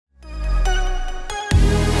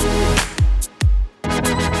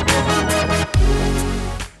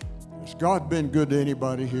God been good to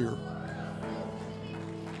anybody here?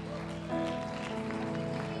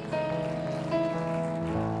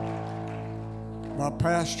 My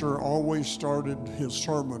pastor always started his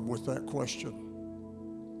sermon with that question.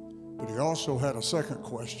 But he also had a second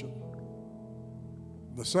question.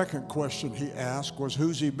 The second question he asked was,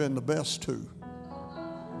 who's he been the best to?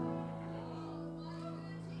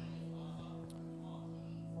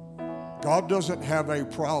 God doesn't have a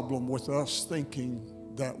problem with us thinking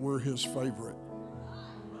that we're his favorite.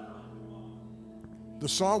 The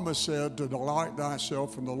psalmist said, to delight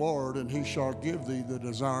thyself in the Lord, and he shall give thee the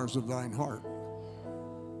desires of thine heart.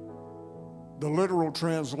 The literal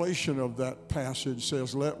translation of that passage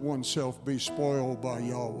says, let oneself be spoiled by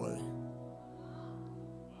Yahweh.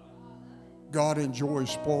 God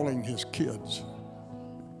enjoys spoiling his kids.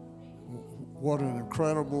 What an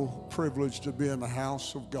incredible privilege to be in the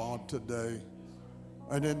house of God today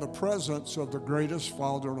and in the presence of the greatest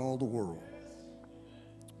Father in all the world.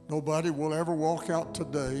 Nobody will ever walk out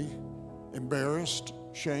today embarrassed,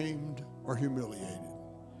 shamed, or humiliated.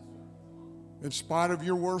 In spite of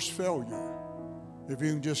your worst failure, if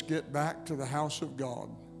you can just get back to the house of God,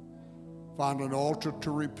 find an altar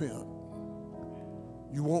to repent,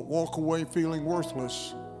 you won't walk away feeling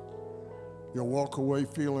worthless. You'll walk away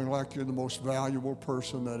feeling like you're the most valuable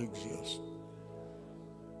person that exists.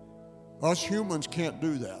 Us humans can't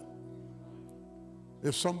do that.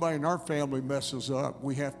 If somebody in our family messes up,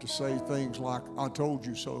 we have to say things like, I told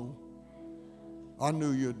you so. I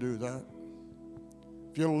knew you'd do that.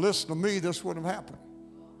 If you'd listen to me, this wouldn't have happened.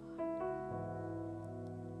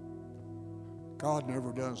 God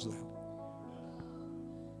never does that.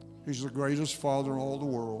 He's the greatest Father in all the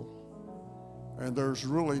world. And there's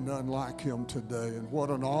really none like him today. And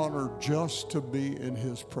what an honor just to be in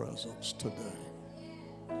his presence today.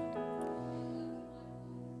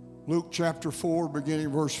 Luke chapter 4, beginning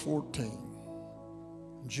verse 14.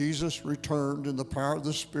 Jesus returned in the power of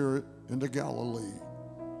the Spirit into Galilee.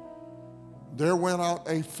 There went out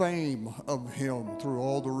a fame of him through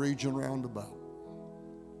all the region round about.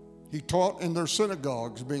 He taught in their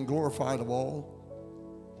synagogues, being glorified of all.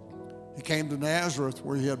 He came to Nazareth,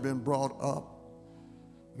 where he had been brought up.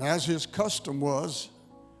 And as his custom was,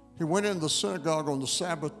 he went into the synagogue on the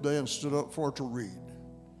Sabbath day and stood up for to read.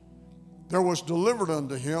 There was delivered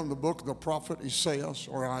unto him the book of the prophet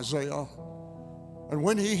Isaiah. And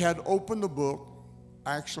when he had opened the book,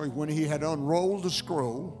 actually when he had unrolled the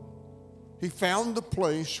scroll, he found the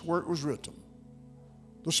place where it was written,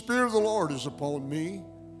 the Spirit of the Lord is upon me,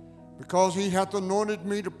 because he hath anointed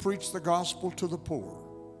me to preach the gospel to the poor.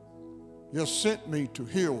 He has sent me to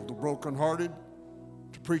heal the brokenhearted,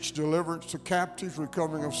 to preach deliverance to captives,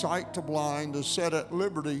 recovering of sight to blind, to set at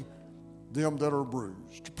liberty them that are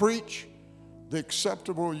bruised, to preach the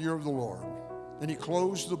acceptable year of the Lord. And he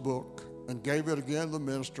closed the book and gave it again to the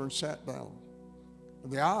minister and sat down.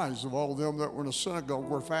 And the eyes of all them that were in the synagogue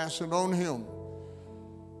were fastened on him.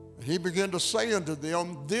 And he began to say unto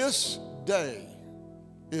them, this day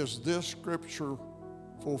is this scripture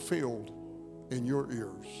fulfilled in your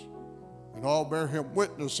ears. And all bare him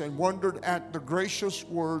witness and wondered at the gracious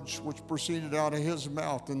words which proceeded out of his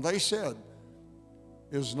mouth. And they said,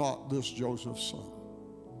 is not this Joseph's son?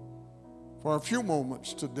 For a few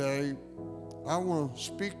moments today, I want to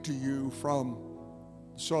speak to you from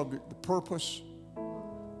the subject, the purpose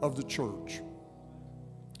of the church.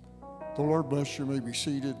 The Lord bless you. You may be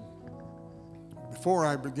seated. Before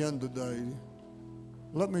I begin today,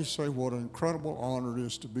 let me say what an incredible honor it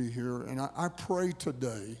is to be here. And I pray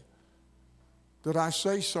today that I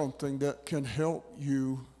say something that can help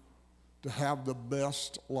you to have the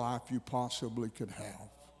best life you possibly could have.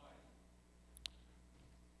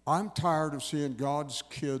 I'm tired of seeing God's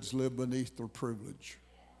kids live beneath their privilege.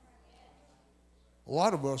 A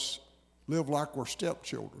lot of us live like we're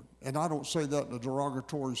stepchildren, and I don't say that in a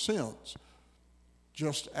derogatory sense,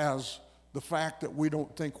 just as the fact that we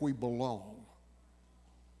don't think we belong.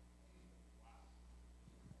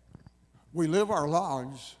 We live our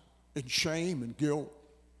lives in shame and guilt.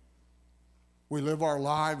 We live our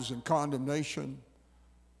lives in condemnation,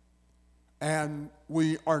 and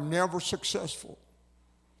we are never successful.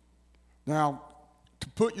 Now, to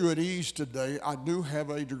put you at ease today, I do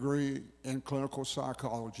have a degree in clinical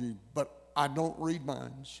psychology, but I don't read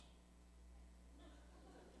minds.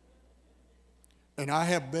 And I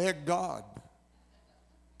have begged God,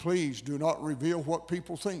 please do not reveal what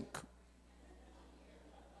people think.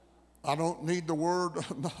 I don't need the word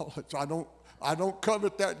of knowledge. I don't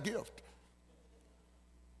covet that gift.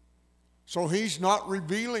 So he's not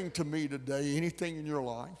revealing to me today anything in your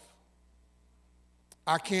life.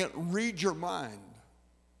 I can't read your mind,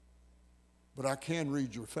 but I can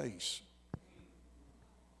read your face.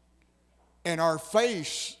 And our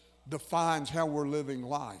face defines how we're living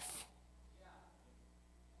life.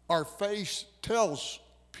 Our face tells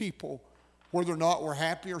people whether or not we're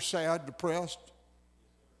happy or sad, depressed.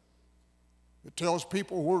 It tells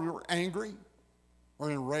people whether we're angry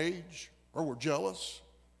or enraged or we're jealous.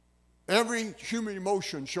 Every human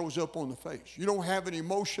emotion shows up on the face. You don't have an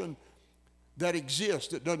emotion that exists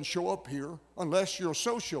that doesn't show up here unless you're a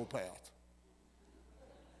sociopath.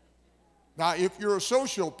 Now, if you're a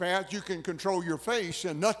sociopath, you can control your face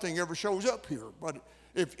and nothing ever shows up here. But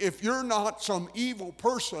if you're not some evil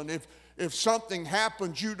person, if something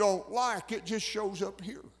happens you don't like, it just shows up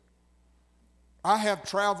here. I have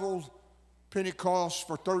traveled Pentecost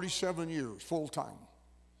for 37 years, full time.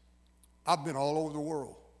 I've been all over the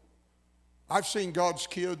world. I've seen God's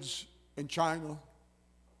kids in China,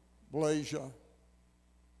 Malaysia,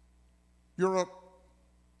 Europe,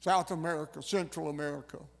 South America, Central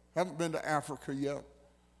America. Haven't been to Africa yet.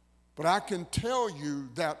 But I can tell you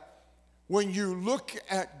that when you look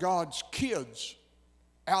at God's kids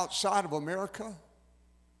outside of America,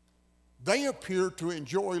 they appear to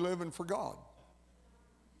enjoy living for God.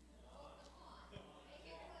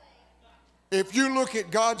 If you look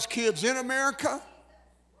at God's kids in America,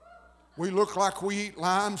 we look like we eat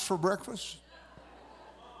limes for breakfast,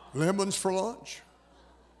 lemons for lunch,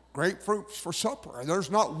 grapefruits for supper.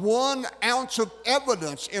 There's not 1 ounce of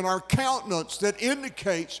evidence in our countenance that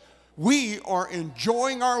indicates we are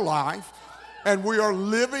enjoying our life and we are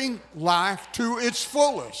living life to its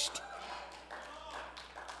fullest.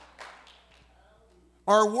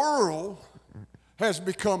 Our world has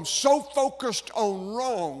become so focused on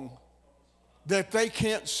wrong that they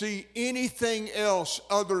can't see anything else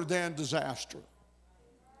other than disaster.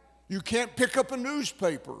 You can't pick up a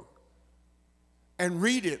newspaper and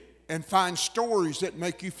read it and find stories that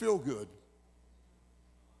make you feel good.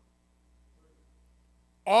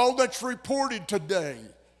 All that's reported today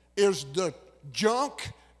is the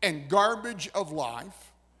junk and garbage of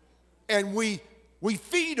life, and we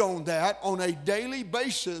feed on that on a daily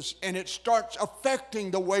basis, and it starts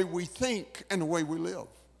affecting the way we think and the way we live.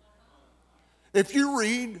 If you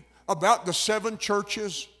read about the 7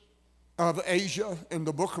 churches of Asia in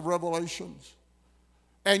the book of Revelations,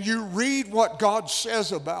 and you read what God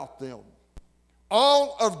says about them,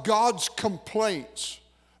 all of God's complaints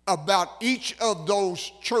about each of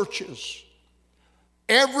those churches,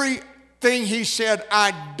 everything he said,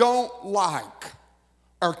 I don't like,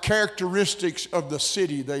 are characteristics of the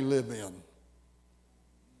city they live in.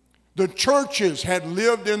 The churches had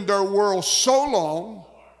lived in their world so long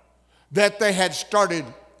that they had started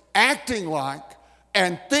acting like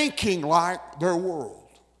and thinking like their world.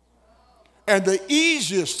 And the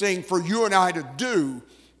easiest thing for you and I to do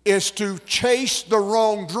is to chase the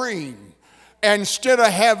wrong dream. Instead of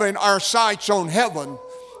having our sights on heaven,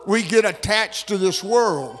 we get attached to this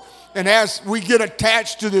world. And as we get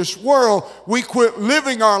attached to this world, we quit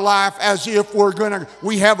living our life as if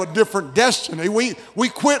we have a different destiny. We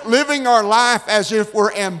quit living our life as if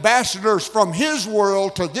we're ambassadors from his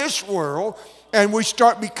world to this world, and we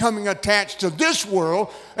start becoming attached to this world,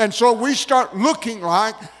 and so we start looking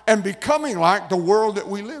like and becoming like the world that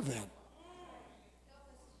we live in.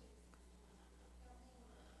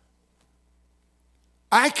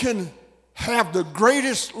 I can have the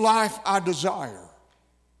greatest life I desire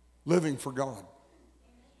living for God.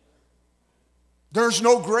 There's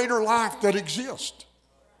no greater life that exists.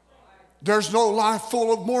 There's no life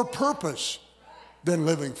full of more purpose than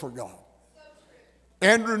living for God.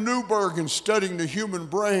 Andrew Newberg, in studying the human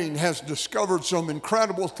brain, has discovered some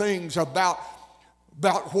incredible things about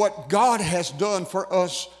what God has done for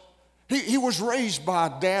us. He was raised by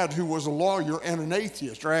a dad who was a lawyer and an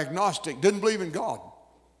atheist or agnostic, didn't believe in God.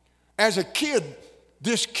 As a kid,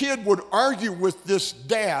 this kid would argue with this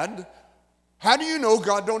dad, how do you know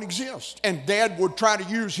God don't exist? And dad would try to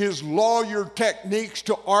use his lawyer techniques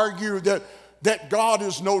to argue that God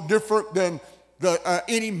is no different than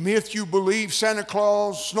any myth you believe, Santa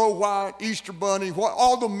Claus, Snow White, Easter Bunny,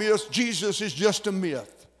 all the myths, Jesus is just a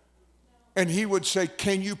myth. And he would say,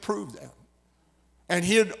 can you prove that? And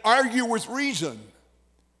he'd argue with reason.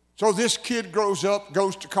 So this kid grows up,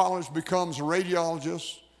 goes to college, becomes a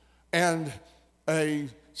radiologist and a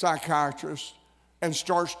psychiatrist, and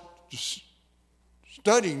starts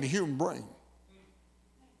studying the human brain.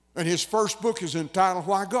 And his first book is entitled,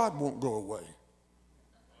 Why God Won't Go Away.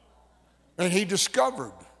 And he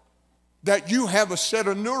discovered that you have a set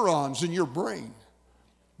of neurons in your brain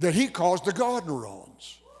that he calls the God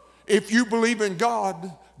neurons. If you believe in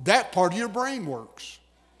God, that part of your brain works.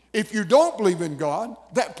 If you don't believe in God,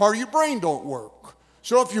 that part of your brain don't work.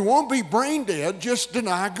 So if you won't be brain dead, just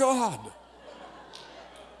deny God.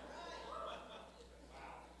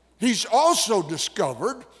 he's also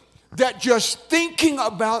discovered that just thinking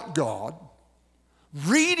about God,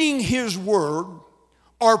 reading His Word,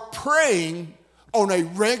 or praying on a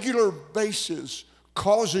regular basis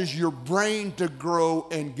causes your brain to grow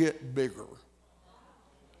and get bigger.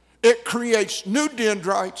 It creates new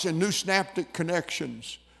dendrites and new synaptic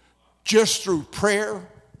connections just through prayer,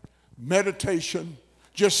 meditation,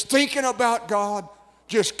 just thinking about God,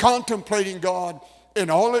 just contemplating God, and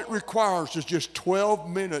all it requires is just 12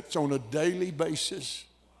 minutes on a daily basis.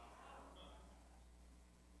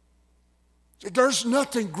 There's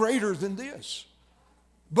nothing greater than this.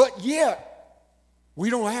 But yet, we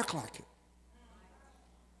don't act like it.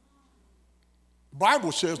 The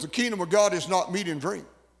Bible says the kingdom of God is not meat and drink,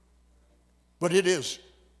 but it is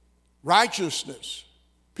righteousness,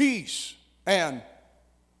 peace, and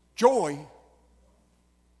joy.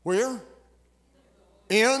 Where?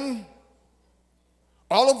 In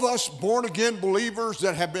all of us born-again believers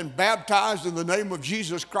that have been baptized in the name of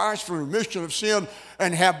Jesus Christ for remission of sin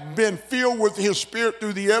and have been filled with His Spirit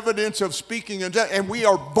through the evidence of speaking, and we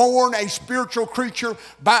are born a spiritual creature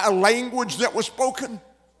by a language that was spoken,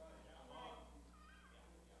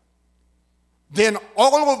 then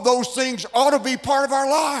all of those things ought to be part of our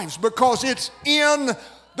lives because it's in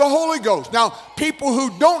the Holy Ghost. Now, people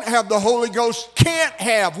who don't have the Holy Ghost can't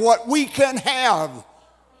have what we can have.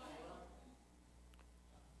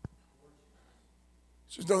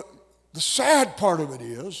 So the sad part of it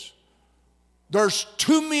is there's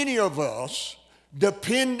too many of us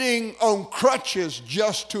depending on crutches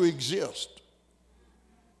just to exist.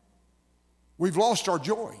 We've lost our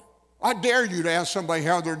joy. I dare you to ask somebody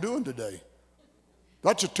how they're doing today.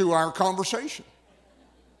 That's a 2-hour conversation.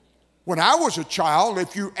 When I was a child,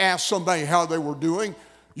 if you asked somebody how they were doing,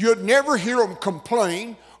 you'd never hear them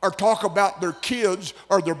complain or talk about their kids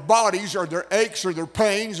or their bodies or their aches or their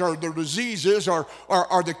pains or their diseases or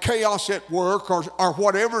the chaos at work or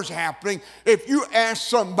whatever's happening. If you ask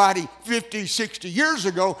somebody 50, 60 years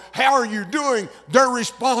ago, how are you doing? Their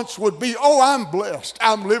response would be, oh, I'm blessed.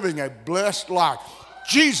 I'm living a blessed life.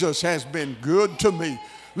 Jesus has been good to me.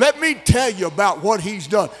 Let me tell you about what He's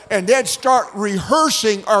done. And they'd start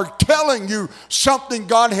rehearsing or telling you something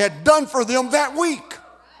God had done for them that week.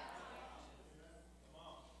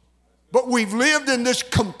 But we've lived in this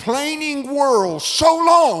complaining world so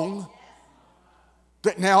long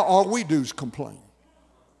that now all we do is complain.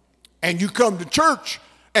 And you come to church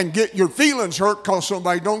and get your feelings hurt because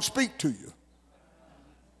somebody don't speak to you.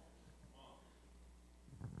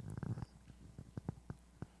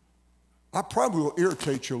 I probably will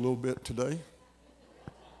irritate you a little bit today.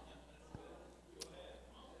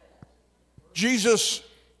 Jesus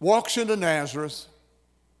walks into Nazareth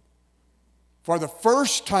for the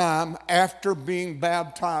first time after being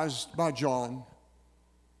baptized by John.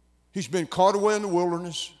 He's been caught away in the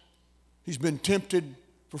wilderness. He's been tempted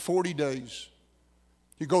for 40 days.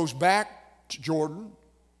 He goes back to Jordan.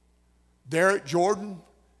 There at Jordan,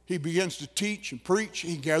 he begins to teach and preach.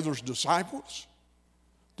 He gathers disciples.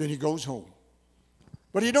 Then he goes home.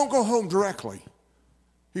 But he don't go home directly.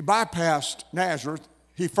 He bypassed Nazareth.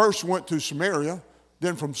 He first went through Samaria.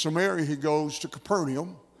 Then from Samaria he goes to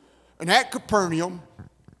Capernaum. And at Capernaum,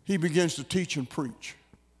 he begins to teach and preach.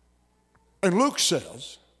 And Luke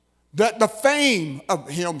says that the fame of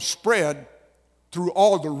him spread through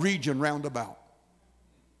all the region round about.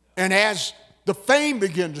 And as the fame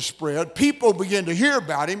began to spread, people began to hear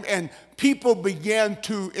about him, and people began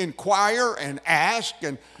to inquire and ask,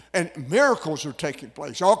 and miracles are taking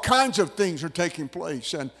place. All kinds of things are taking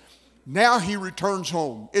place. And now he returns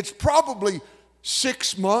home. It's probably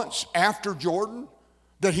 6 months after Jordan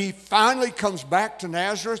that he finally comes back to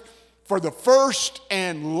Nazareth for the first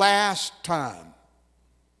and last time.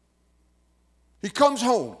 He comes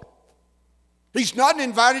home. He's not an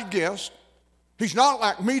invited guest. He's not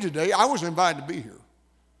like me today. I was invited to be here.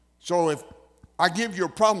 So if I give you a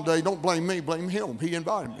problem today, don't blame me, blame him. He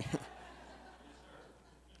invited me.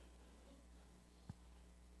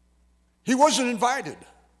 He wasn't invited.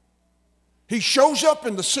 He shows up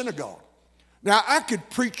in the synagogue. Now, I could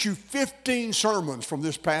preach you 15 sermons from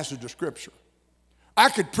this passage of Scripture. I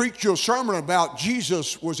could preach you a sermon about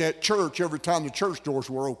Jesus was at church every time the church doors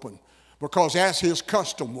were open, because as his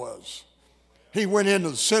custom was. He went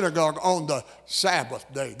into the synagogue on the Sabbath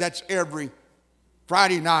day. That's every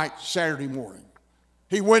Friday night, Saturday morning.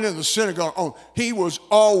 He went into the synagogue he was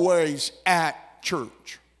always at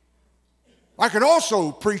church. I could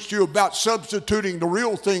also preach to you about substituting the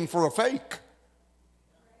real thing for a fake,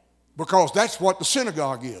 because that's what the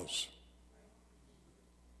synagogue is.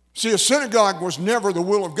 See, a synagogue was never the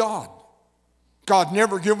will of God. God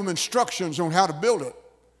never gave them instructions on how to build it.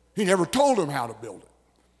 He never told them how to build it.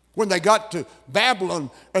 When they got to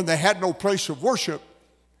Babylon and they had no place of worship,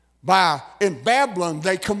 in Babylon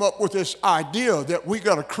they come up with this idea that we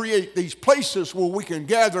got to create these places where we can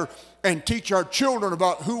gather and teach our children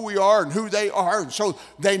about who we are and who they are, and so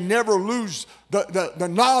they never lose the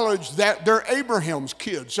knowledge that they're Abraham's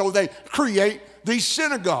kids. So they create these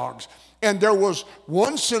synagogues. And there was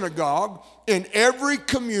one synagogue in every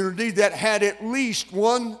community that had at least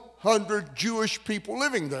 100 Jewish people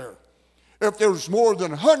living there. If there was more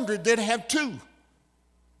than 100, they'd have 2.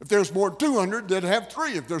 If there's more than 200, they'd have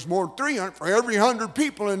 3. If there's more than 300, for every 100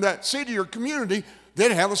 people in that city or community,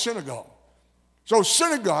 they'd have a synagogue. So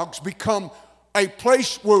synagogues become a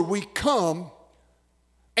place where we come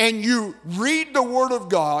and you read the Word of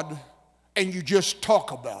God and you just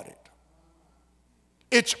talk about it.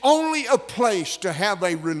 It's only a place to have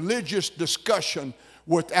a religious discussion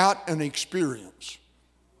without an experience.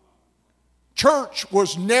 Church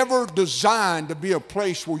was never designed to be a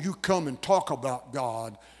place where you come and talk about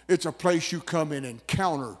God. It's a place you come and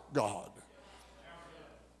encounter God.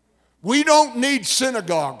 We don't need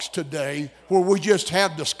synagogues today where we just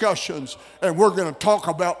have discussions and we're going to talk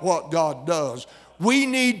about what God does. We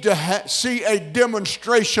need to see a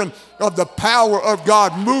demonstration of the power of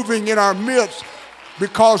God moving in our midst,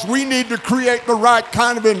 because we need to create the right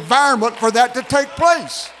kind of environment for that to take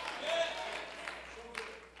place.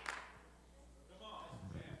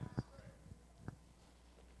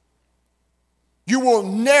 You will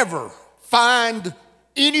never find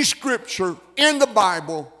any scripture in the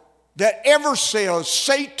Bible that ever says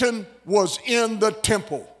Satan was in the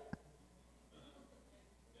temple.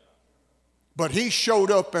 But he showed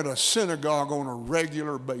up at a synagogue on a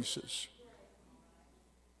regular basis.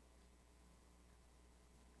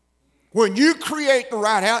 When you create the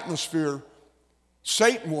right atmosphere,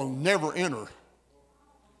 Satan will never enter.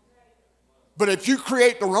 But if you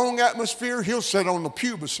create the wrong atmosphere, he'll sit on the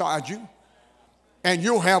pew beside you, and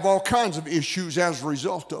you'll have all kinds of issues as a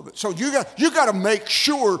result of it. So you got to make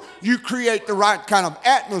sure you create the right kind of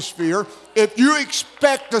atmosphere if you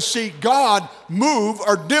expect to see God move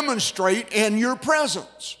or demonstrate in your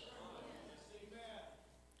presence.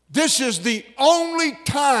 This is the only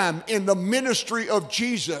time in the ministry of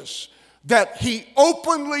Jesus that he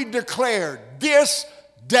openly declared, this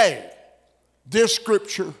day, this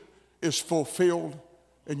scripture is fulfilled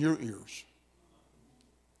in your ears.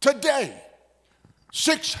 Today,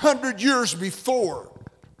 600 years before,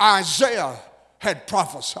 Isaiah had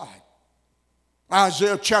prophesied.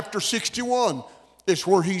 Isaiah chapter 61 is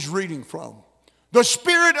where he's reading from. The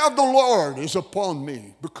Spirit of the Lord is upon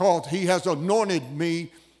me, because he has anointed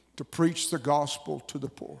me to preach the gospel to the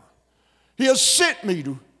poor. He has sent me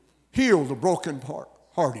to heal the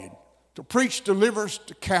brokenhearted, to preach deliverance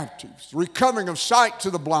to captives, the recovering of sight to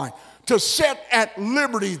the blind, to set at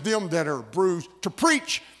liberty them that are bruised, to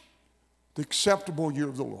preach the acceptable year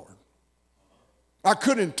of the Lord. I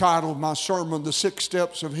could entitle my sermon, The 6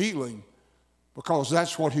 Steps of Healing, because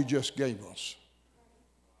that's what he just gave us.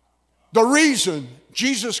 The reason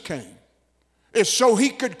Jesus came is so he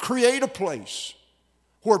could create a place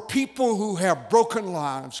where people who have broken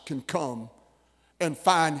lives can come and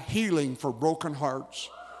find healing for broken hearts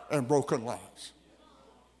and broken lives.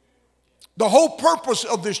 The whole purpose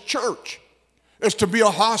of this church is to be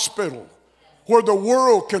a hospital where the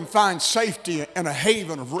world can find safety and a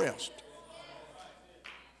haven of rest.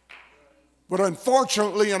 But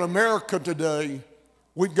unfortunately in America today,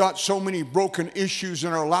 we've got so many broken issues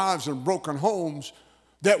in our lives and broken homes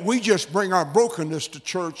that we just bring our brokenness to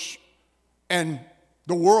church, and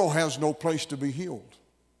the world has no place to be healed.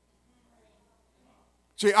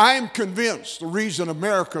 See, I am convinced the reason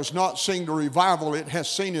America has not seen the revival it has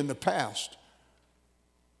seen in the past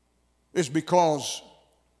is because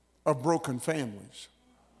of broken families.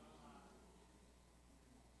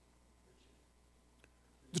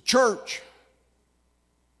 The church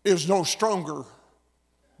is no stronger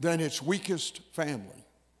than its weakest family.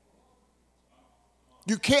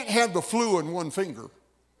 You can't have the flu in one finger.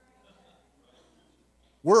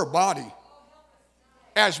 We're a body.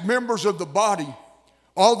 As members of the body,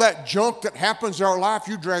 all that junk that happens in our life,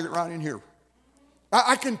 you drag it right in here.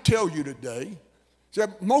 I can tell you today,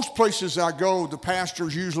 that most places I go, the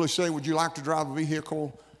pastors usually say, would you like to drive a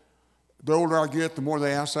vehicle? The older I get, the more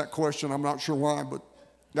they ask that question. I'm not sure why, but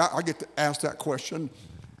I get to ask that question.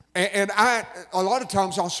 And a lot of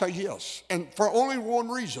times I'll say yes, and for only one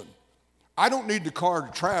reason. I don't need the car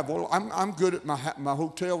to travel. I'm good at my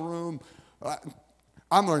hotel room.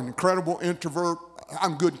 I'm an incredible introvert.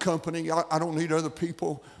 I'm good company. I don't need other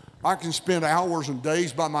people. I can spend hours and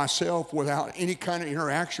days by myself without any kind of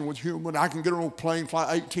interaction with human. I can get on a plane,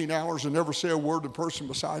 fly 18 hours and never say a word to the person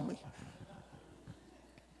beside me.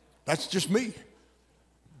 That's just me.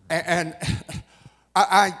 And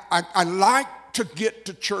I like to get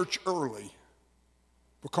to church early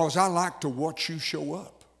because I like to watch you show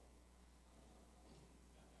up.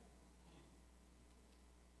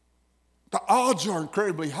 The odds are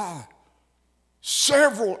incredibly high.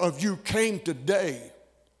 Several of you came today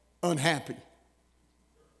unhappy.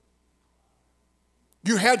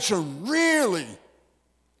 You had some really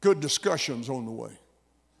good discussions on the way.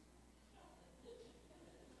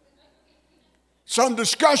 Some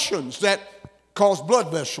discussions that caused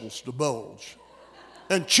blood vessels to bulge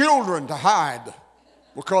and children to hide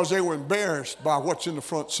because they were embarrassed by what's in the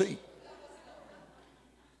front seat.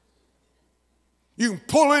 You can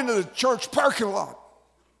pull into the church parking lot,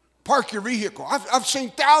 park your vehicle. I've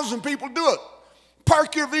seen thousands of people do it.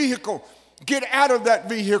 Park your vehicle, get out of that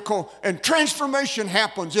vehicle, and transformation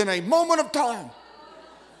happens in a moment of time.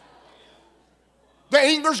 The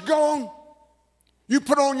anger's gone. You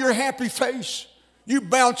put on your happy face. You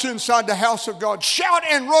bounce inside the house of God, shout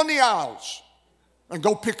and run the aisles, and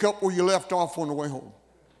go pick up where you left off on the way home.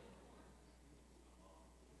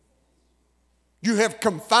 You have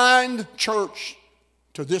confined church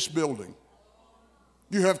to this building.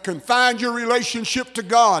 You have confined your relationship to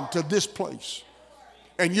God to this place.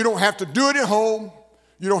 And you don't have to do it at home.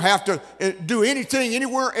 You don't have to do anything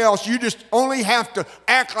anywhere else. You just only have to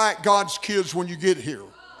act like God's kids when you get here.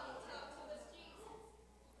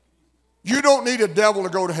 You don't need a devil to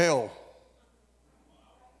go to hell.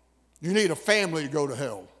 You need a family to go to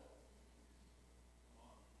hell.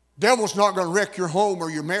 Devil's not going to wreck your home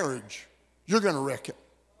or your marriage. You're going to wreck it.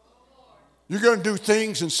 You're going to do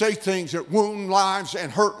things and say things that wound lives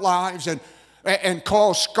and hurt lives and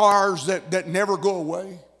cause scars that never go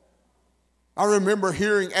away. I remember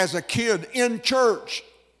hearing as a kid in church,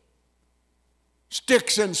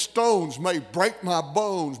 sticks and stones may break my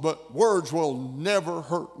bones, but words will never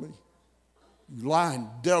hurt me. You lying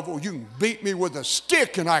devil, you can beat me with a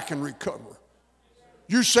stick and I can recover.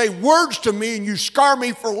 You say words to me and you scar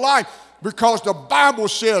me for life because the Bible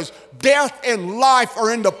says death and life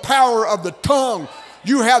are in the power of the tongue.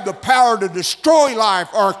 You have the power to destroy life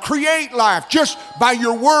or create life just by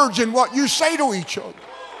your words and what you say to each other.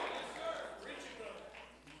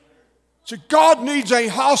 So God needs a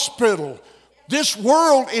hospital. This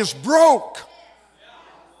world is broke.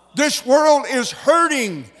 This world is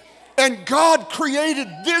hurting. And God created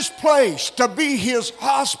this place to be his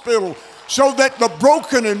hospital so that the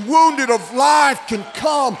broken and wounded of life can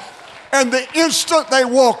come. And the instant they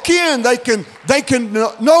walk in, they can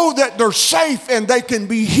know that they're safe and they can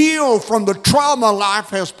be healed from the trauma life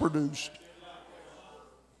has produced.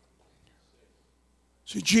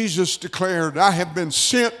 See, Jesus declared, I have been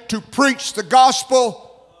sent to preach the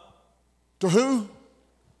gospel to who?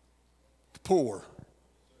 The poor.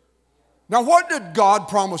 Now, what did God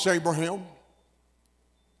promise Abraham?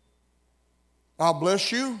 I'll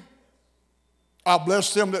bless you. I'll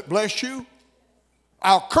bless them that bless you.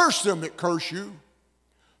 I'll curse them that curse you.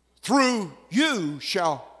 Through you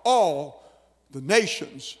shall all the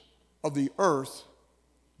nations of the earth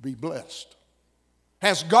be blessed.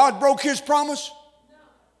 Has God broke his promise?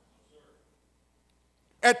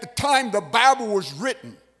 At the time the Bible was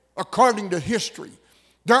written, according to history,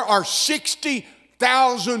 there are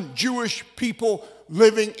 60,000 Jewish people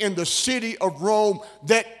living in the city of Rome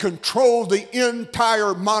that control the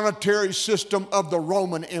entire monetary system of the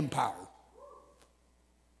Roman Empire.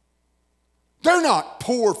 They're not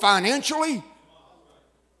poor financially.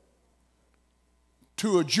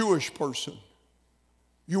 To a Jewish person,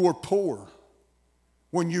 you were poor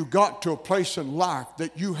when you got to a place in life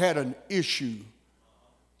that you had an issue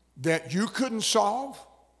that you couldn't solve,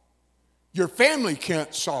 your family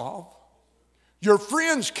can't solve, your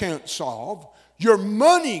friends can't solve, your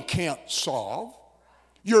money can't solve,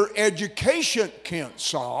 your education can't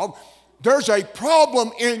solve. There's a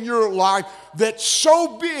problem in your life that's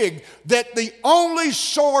so big that the only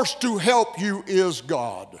source to help you is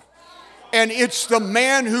God. And it's the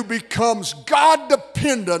man who becomes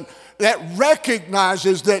God-dependent that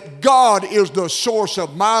recognizes that God is the source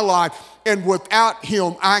of my life, and without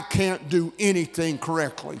him, I can't do anything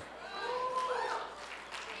correctly.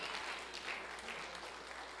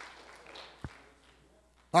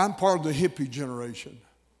 I'm part of the hippie generation.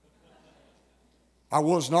 I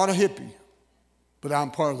was not a hippie, but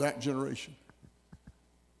I'm part of that generation.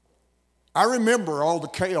 I remember all the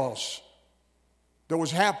chaos that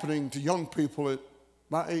was happening to young people at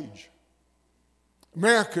my age.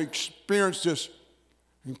 America experienced this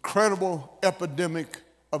incredible epidemic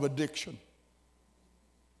of addiction.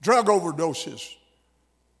 Drug overdoses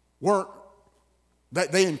weren't,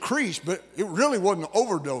 that they increased, but it really wasn't an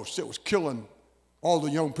overdose that was killing all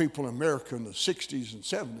the young people in America in the 60s and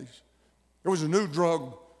 70s. There was a new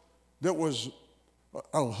drug that was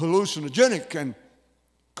hallucinogenic and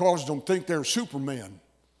caused them to think they were Superman.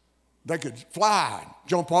 They could fly,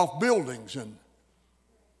 jump off buildings, and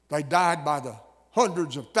they died by the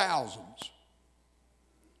hundreds of thousands.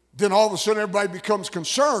 Then all of a sudden everybody becomes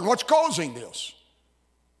concerned. What's causing this?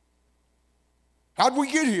 How'd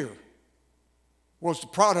we get here? Well, it's the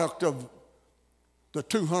product of the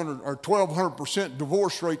 200 or 1,200%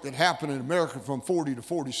 divorce rate that happened in America from 40 to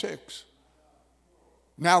 46.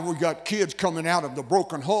 Now we got kids coming out of the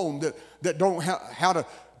broken home that don't have how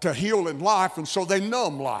to heal in life, and so they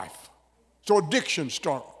numb life. So addictions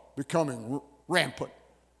start becoming rampant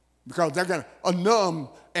because they're going to numb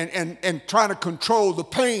and try to control the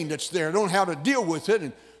pain that's there. They don't know how to deal with it,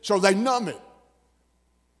 and so they numb it.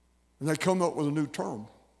 And they come up with a new term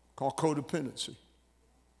called codependency. A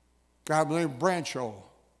guy by the name of Bradshaw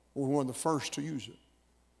was one of the first to use it.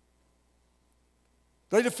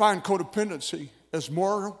 They define codependency as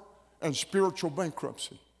moral and spiritual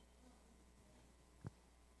bankruptcy.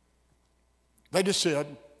 They just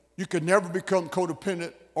said you could never become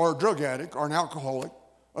codependent or a drug addict or an alcoholic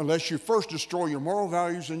unless you first destroy your moral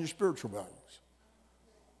values and your spiritual values.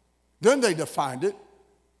 Then they defined it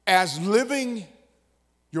as living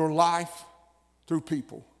your life through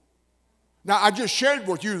people. Now, I just shared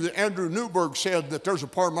with you that Andrew Newberg said that there's a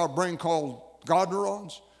part of my brain called God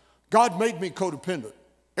neurons. God made me codependent.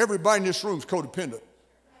 Everybody in this room is codependent.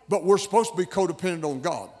 But we're supposed to be codependent on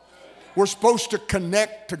God. We're supposed to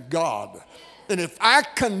connect to God. And if I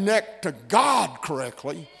connect to God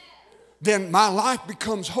correctly, then my life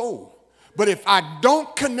becomes whole. But if I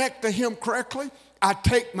don't connect to Him correctly, I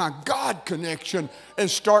take my God connection and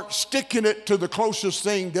start sticking it to the closest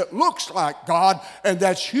thing that looks like God, and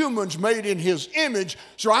that's humans made in His image.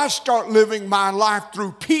 So I start living my life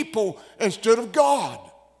through people instead of God.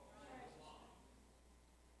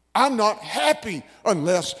 I'm not happy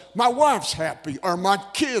unless my wife's happy, or my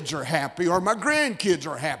kids are happy, or my grandkids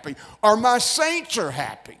are happy, or my saints are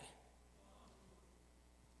happy.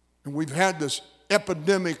 And we've had this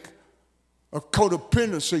epidemic of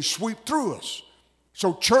codependency sweep through us.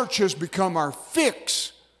 So church has become our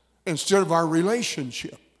fix instead of our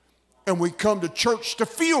relationship. And we come to church to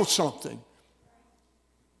feel something.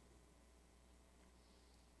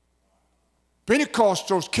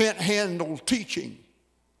 Pentecostals can't handle teaching.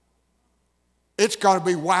 It's got to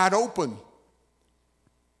be wide open.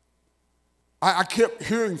 I kept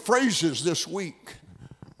hearing phrases this week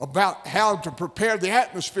about how to prepare the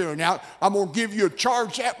atmosphere. Now, I'm going to give you a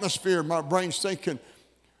charged atmosphere. My brain's thinking,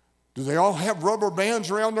 do they all have rubber bands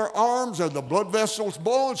around their arms? Are the blood vessels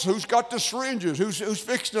bullets? Who's got the syringes? Who's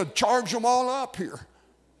fixing to charge them all up here?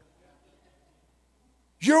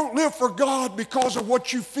 You don't live for God because of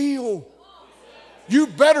what you feel. You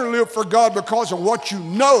better live for God because of what you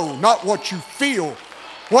know, not what you feel.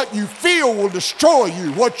 What you feel will destroy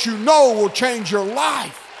you. What you know will change your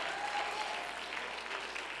life.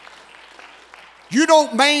 You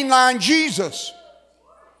don't mainline Jesus.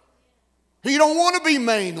 He don't want to be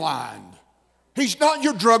mainlined. He's not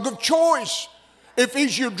your drug of choice. If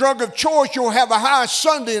He's your drug of choice, you'll have a high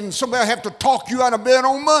Sunday and somebody will have to talk you out of bed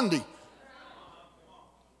on Monday.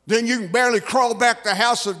 Then you can barely crawl back to the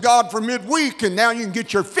house of God for midweek, and now you can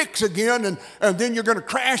get your fix again, and then you're going to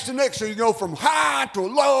crash the next. So you go from high to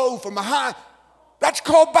low, from a high. That's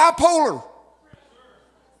called bipolar.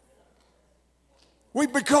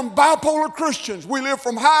 We've become bipolar Christians. We live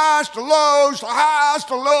from highs to lows, to highs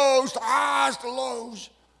to lows, to highs to lows.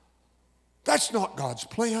 That's not God's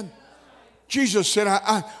plan. Jesus said,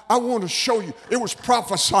 I want to show you. It was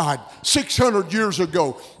prophesied 600 years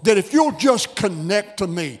ago that if you'll just connect to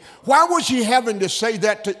me. Why was He having to say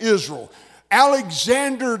that to Israel?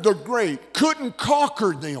 Alexander the Great couldn't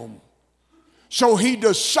conquer them. So he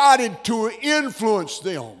decided to influence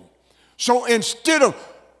them. So instead of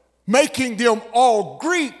making them all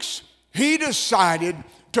Greeks, he decided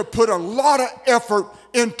to put a lot of effort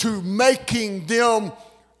into making them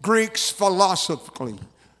Greeks philosophically,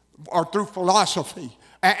 or through philosophy.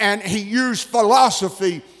 And he used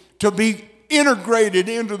philosophy to be integrated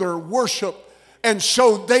into their worship. And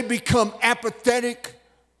so they become apathetic.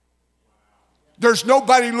 There's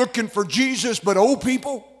nobody looking for Jesus but old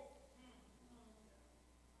people.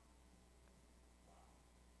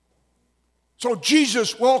 So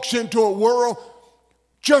Jesus walks into a world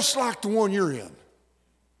just like the one you're in.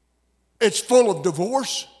 It's full of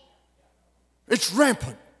divorce. It's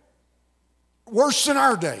rampant. Worse than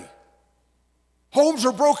our day. Homes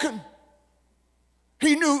are broken.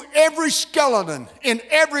 He knew every skeleton in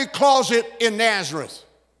every closet in Nazareth.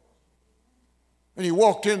 And he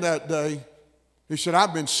walked in that day. He said,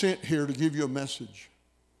 I've been sent here to give you a message.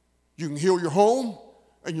 You can heal your home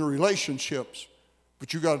and your relationships,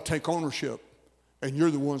 but you got to take ownership, and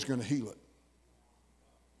you're the one's going to heal it.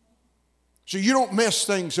 So you don't mess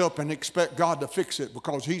things up and expect God to fix it,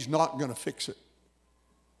 because he's not going to fix it.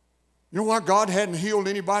 You know why God hadn't healed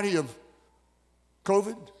anybody of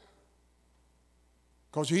COVID?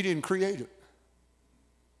 Because he didn't create it.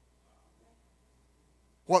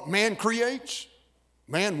 What man creates,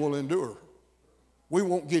 man will endure. We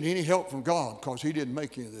won't get any help from God because he didn't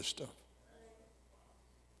make any of this stuff.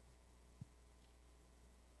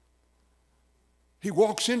 He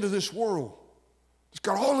walks into this world. It's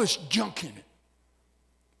got all this junk in it.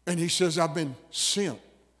 And he says, I've been sent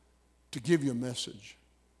to give you a message.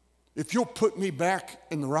 If you'll put me back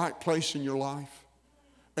in the right place in your life,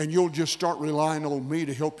 and you'll just start relying on me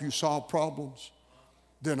to help you solve problems,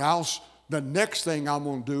 then the next thing I'm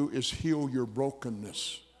going to do is heal your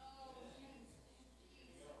brokenness.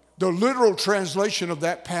 The literal translation of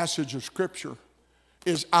that passage of Scripture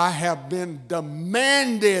is, I have been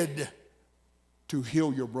demanded to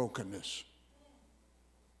heal your brokenness.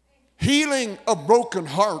 Healing of broken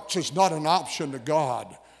hearts is not an option to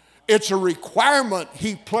God. It's a requirement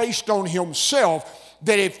he placed on himself,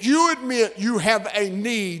 that if you admit you have a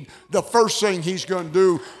need, the first thing he's going to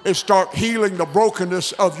do is start healing the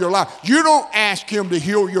brokenness of your life. You don't ask him to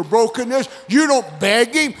heal your brokenness. You don't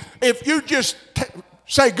beg him. If you just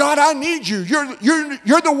say, God, I need you.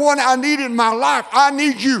 You're the one I need in my life. I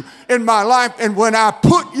need you in my life. And when I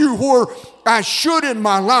put you where I should in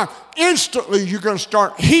my life, instantly you're going to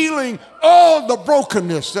start healing all the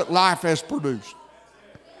brokenness that life has produced.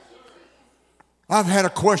 I've had a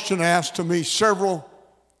question asked to me several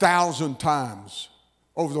thousand times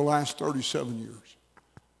over the last 37 years.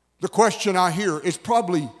 The question I hear is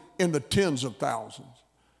probably in the tens of thousands.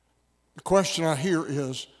 The question I hear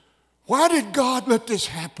is, why did God let this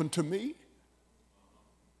happen to me?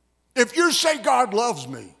 If you say God loves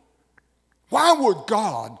me, why would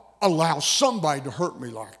God allow somebody to hurt me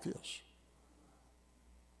like this?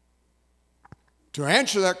 To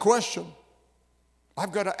answer that question,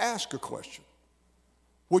 I've got to ask a question,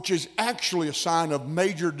 which is actually a sign of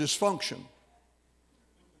major dysfunction.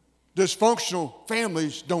 Dysfunctional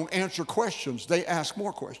families don't answer questions, they ask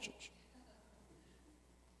more questions.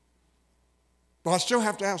 But I still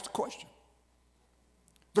have to ask the question.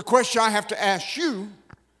 The question I have to ask you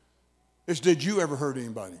is, did you ever hurt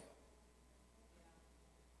anybody?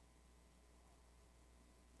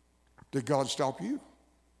 Did God stop you?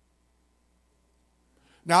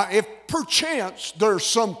 Now, if perchance there's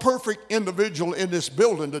some perfect individual in this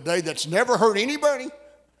building today that's never hurt anybody,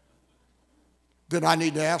 then I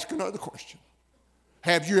need to ask another question.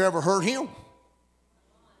 Have you ever hurt him?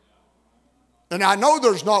 And I know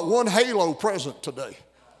there's not one halo present today.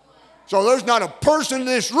 So there's not a person in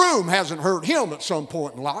this room hasn't hurt him at some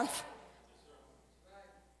point in life.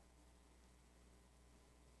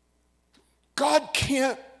 God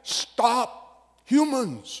can't stop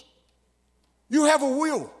humans. You have a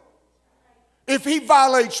will. If he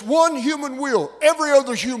violates one human will, every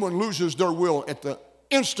other human loses their will at the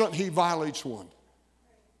instant he violates one.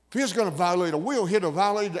 If he was going to violate a will, he'd have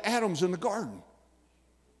violated the atoms in the garden.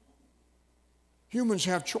 Humans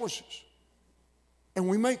have choices, and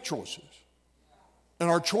we make choices. And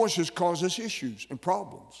our choices cause us issues and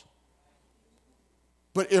problems.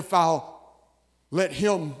 But if I'll let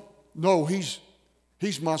him know he's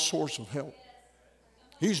my source of help.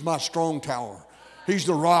 He's my strong tower. He's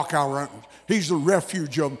the rock I run. He's the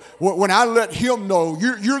refuge of. When I let him know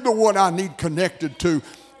you're the one I need connected to,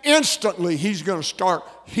 instantly he's going to start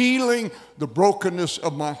healing the brokenness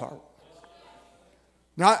of my heart.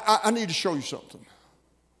 Now, I need to show you something.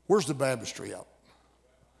 Where's the baptistry at?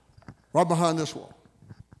 Right behind this wall.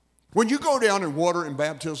 When you go down in water in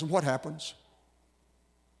baptism, what happens?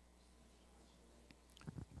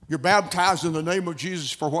 You're baptized in the name of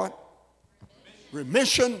Jesus for what?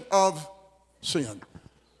 Remission of sin.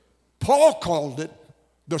 Paul called it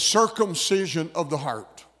the circumcision of the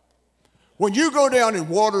heart. When you go down in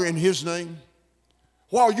water in his name,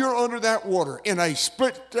 while you're under that water, in a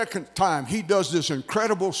split-second time, he does this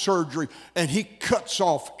incredible surgery, and he cuts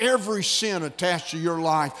off every sin attached to your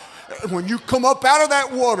life. When you come up out of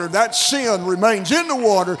that water, that sin remains in the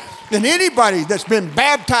water, and anybody that's been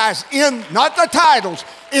baptized in, not the titles,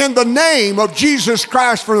 in the name of Jesus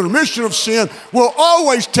Christ for the remission of sin will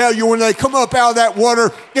always tell you when they come up out of that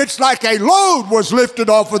water, it's like a load was lifted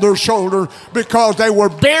off of their shoulder because they were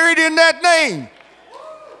buried in that name.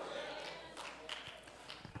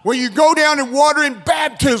 When you go down in water in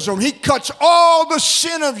baptism, he cuts all the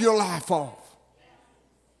sin of your life off.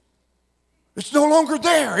 It's no longer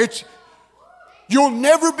there. You'll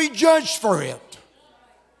never be judged for it.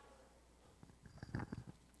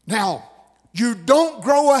 Now, you don't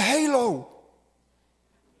grow a halo.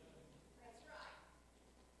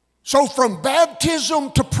 So from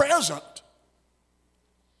baptism to present,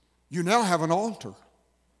 you now have an altar.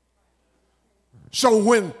 So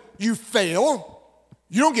when you fail,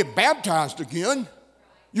 you don't get baptized again.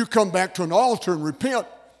 You come back to an altar and repent.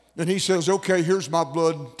 And he says, okay, here's my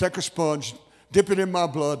blood. Take a sponge, dip it in my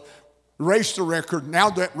blood, erase the record. Now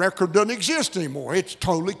that record doesn't exist anymore. It's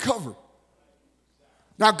totally covered.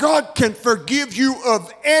 Now God can forgive you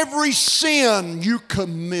of every sin you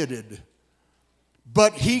committed,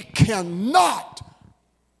 but he cannot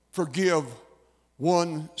forgive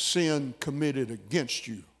one sin committed against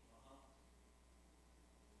you.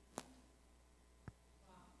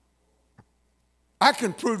 I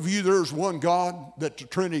can prove to you there's one God, that the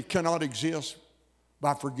Trinity cannot exist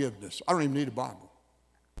by forgiveness. I don't even need a Bible.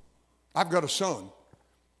 I've got a son.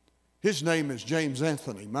 His name is James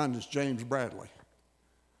Anthony. Mine is James Bradley.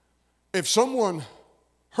 If someone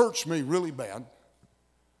hurts me really bad,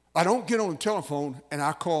 I don't get on the telephone and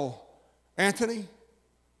I call, Anthony,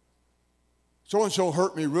 so-and-so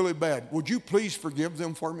hurt me really bad. Would you please forgive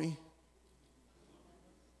them for me?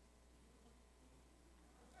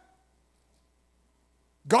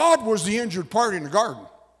 God was the injured party in the garden,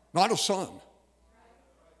 not a son.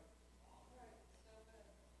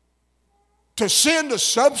 To send a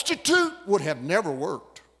substitute would have never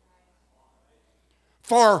worked.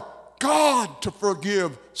 For God to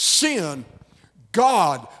forgive sin,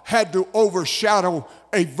 God had to overshadow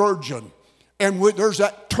a virgin. And there's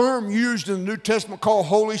that term used in the New Testament called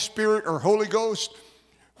Holy Spirit or Holy Ghost,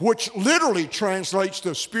 which literally translates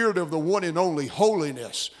the Spirit of the one and only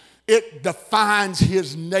holiness. It defines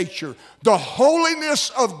his nature. The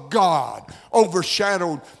holiness of God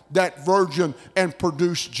overshadowed that virgin and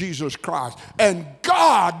produced Jesus Christ. And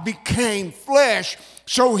God became flesh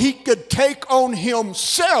so he could take on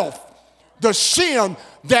himself the sin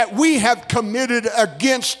that we have committed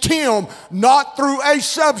against him, not through a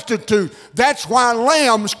substitute. That's why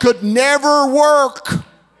lambs could never work.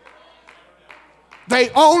 They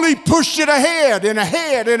only pushed it ahead and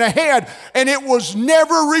ahead and ahead, and it was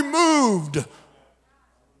never removed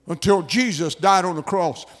until Jesus died on the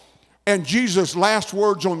cross. And Jesus' last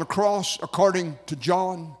words on the cross, according to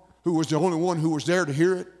John, who was the only one who was there to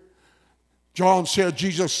hear it, John said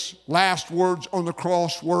Jesus' last words on the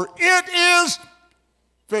cross were, "It is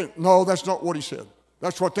finished." No, that's not what he said.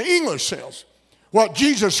 That's what the English says. What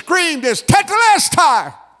Jesus screamed is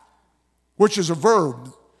tetelestai, which is a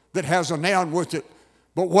verb that has a noun with it.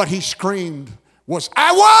 But what he screamed was,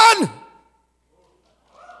 "I won!"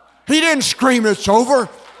 He didn't scream, "It's over."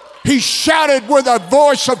 He shouted with a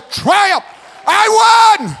voice of triumph,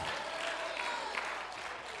 "I won!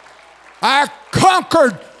 I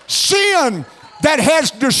conquered sin that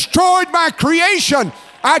has destroyed my creation.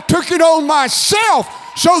 I took it on myself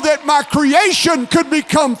so that my creation could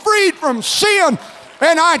become freed from sin.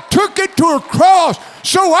 And I took it to a cross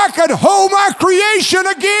so I could hold my creation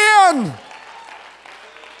again."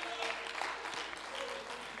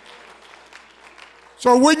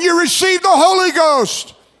 So when you receive the Holy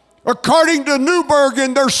Ghost, according to Newberg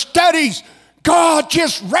and their studies, God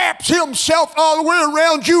just wraps himself all the way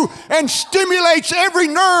around you and stimulates every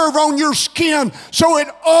nerve on your skin so it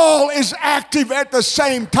all is active at the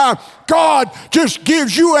same time. God just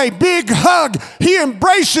gives you a big hug. He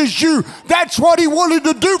embraces you. That's what he wanted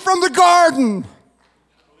to do from the garden.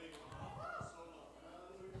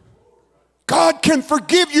 God can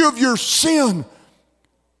forgive you of your sin,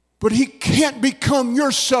 but he can't become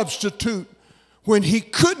your substitute when he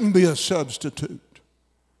couldn't be a substitute.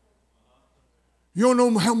 You don't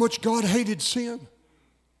know how much God hated sin?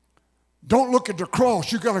 Don't look at the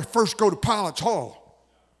cross. You got to first go to Pilate's Hall.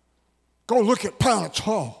 Go look at Pilate's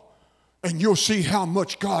Hall, and you'll see how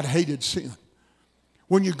much God hated sin.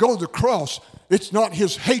 When you go to the cross, it's not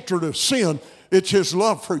his hatred of sin, it's his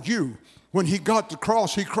love for you. When he got the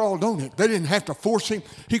cross, he crawled on it. They didn't have to force him.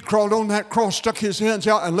 He crawled on that cross, stuck his hands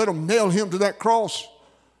out, and let them nail him to that cross.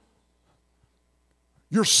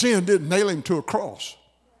 Your sin didn't nail him to a cross.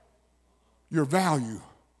 Your value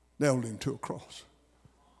nailed him to a cross.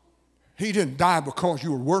 He didn't die because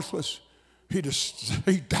you were worthless. He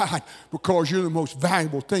died because you're the most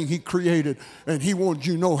valuable thing he created, and he wanted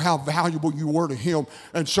you to know how valuable you were to him.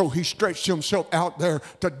 And so he stretched himself out there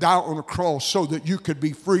to die on a cross so that you could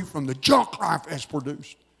be free from the junk life as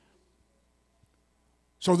produced.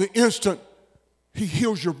 So the instant he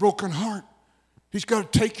heals your broken heart, he's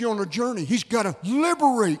got to take you on a journey. He's got to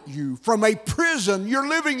liberate you from a prison you're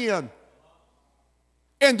living in.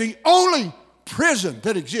 And the only prison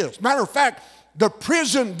that exists, matter of fact, the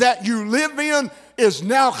prison that you live in is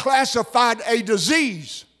now classified a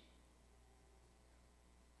disease.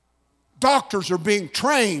 Doctors are being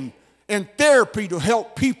trained in therapy to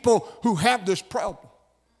help people who have this problem.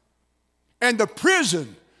 And the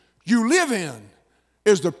prison you live in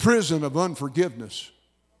is the prison of unforgiveness.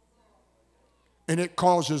 And it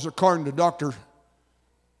causes, according to Dr.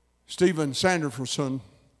 Stephen Sanderson,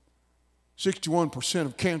 61%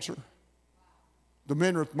 of cancer. The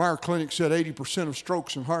Menrith Meyer Clinic said 80% of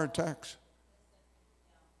strokes and heart attacks.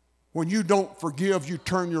 When you don't forgive, you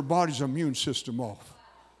turn your body's immune system off.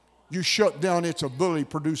 You shut down its ability to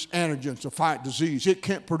produce antigens to fight disease. It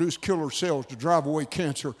can't produce killer cells to drive away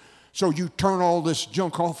cancer. So you turn all this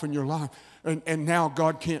junk off in your life. And now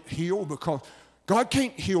God can't heal, because God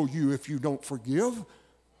can't heal you if you don't forgive.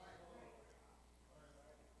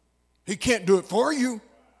 He can't do it for you.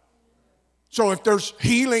 So if there's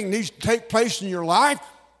healing needs to take place in your life,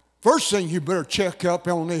 first thing you better check up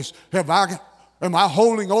on is, am I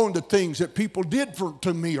holding on to things that people did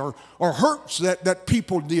to me, or hurts that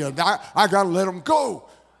people did? I got to let them go.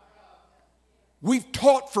 We've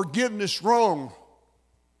taught forgiveness wrong.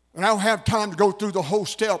 And I don't have time to go through the whole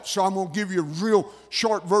steps, so I'm going to give you a real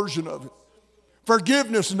short version of it.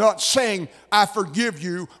 Forgiveness is not saying, I forgive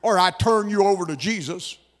you or I turn you over to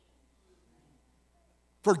Jesus.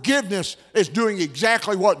 Forgiveness is doing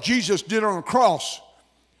exactly what Jesus did on the cross.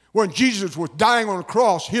 When Jesus was dying on the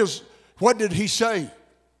cross, what did he say?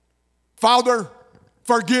 Father,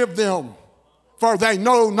 forgive them, for they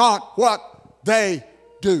know not what they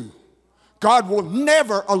do. God will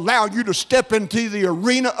never allow you to step into the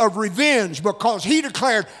arena of revenge, because he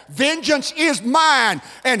declared, vengeance is mine,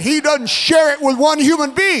 and he doesn't share it with one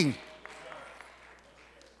human being.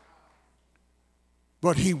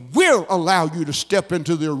 But he will allow you to step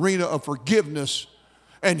into the arena of forgiveness,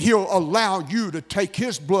 and he'll allow you to take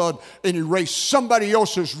his blood and erase somebody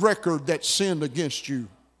else's record that sinned against you.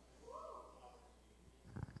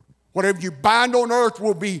 Whatever you bind on earth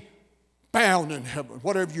will be bound in heaven.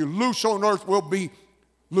 Whatever you loose on earth will be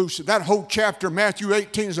loose. That whole chapter, Matthew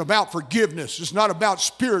 18, is about forgiveness. It's not about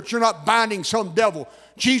spirits. You're not binding some devil.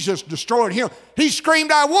 Jesus destroyed him. He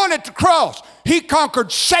screamed, I won at the cross. He conquered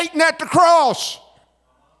Satan at the cross.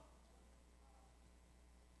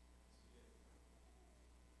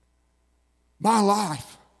 My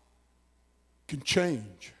life can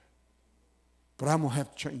change, but I'm going to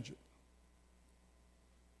have to change it.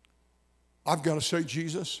 I've got to say,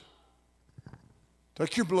 Jesus,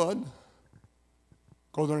 take your blood,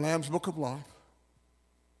 go to the Lamb's Book of Life,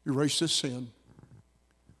 erase this sin,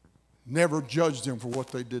 never judge them for what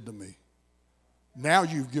they did to me. Now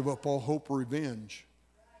you've given up all hope of revenge,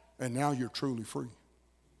 and now you're truly free.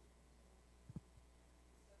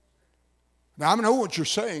 Now I know what you're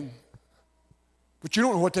saying, but you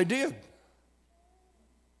don't know what they did.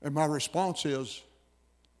 And my response is,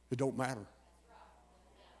 it don't matter.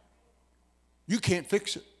 You can't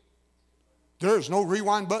fix it. There is no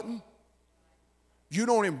rewind button. You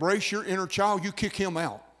don't embrace your inner child, you kick him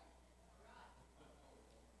out.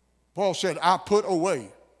 Paul said, I put away,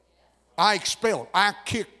 I expelled, I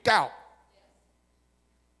kicked out.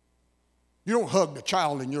 You don't hug the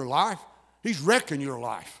child in your life. He's wrecking your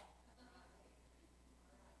life.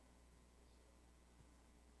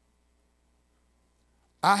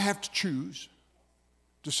 I have to choose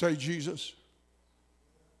to say, Jesus,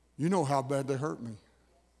 you know how bad they hurt me,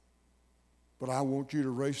 but I want you to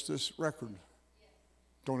erase this record.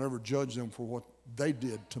 Don't ever judge them for what they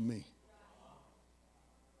did to me.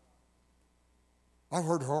 I've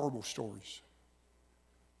heard horrible stories.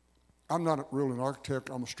 I'm not really an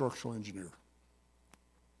architect, I'm a structural engineer.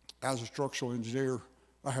 As a structural engineer,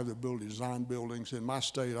 I have the ability to design buildings. In my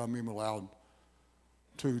state, I'm even allowed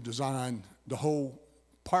to design the whole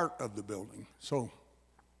part of the building. So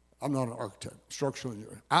I'm not an architect, structural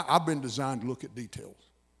engineer. I've been designed to look at details,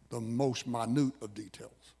 the most minute of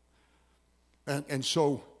details. And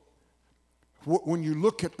so when you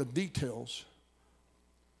look at the details,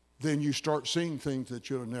 then you start seeing things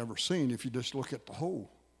that you'd have never seen if you just look at the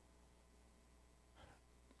whole.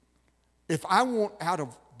 If I want out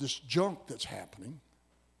of this junk that's happening,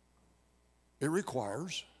 it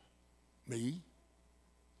requires me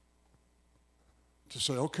to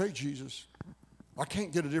say, okay, Jesus, I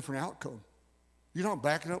can't get a different outcome. You're not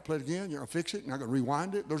backing up, play it again, you're going to fix it, you're not going to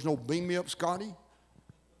rewind it. There's no beam me up, Scotty.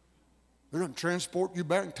 They're going to transport you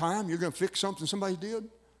back in time. You're going to fix something somebody did.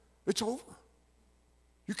 It's over.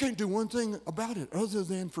 You can't do one thing about it other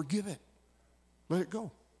than forgive it. Let it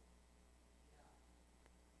go.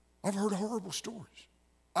 I've heard horrible stories.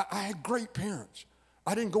 I had great parents.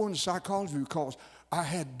 I didn't go into psychology because I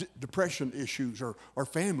had depression issues or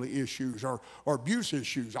family issues or abuse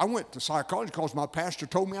issues. I went to psychology because my pastor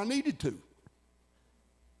told me I needed to.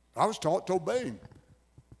 I was taught to obey him.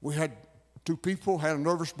 We had 2 people had a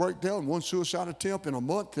nervous breakdown, 1 suicide attempt in a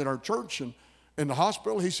month at our church and in the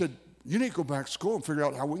hospital. He said, you need to go back to school and figure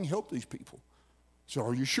out how we can help these people. So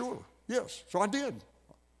are you sure? Yes. So I did.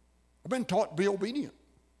 I've been taught to be obedient.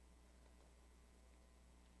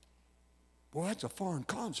 Boy, that's a foreign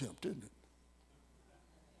concept, isn't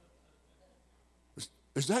it?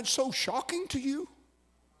 Is that so shocking to you?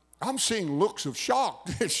 I'm seeing looks of shock.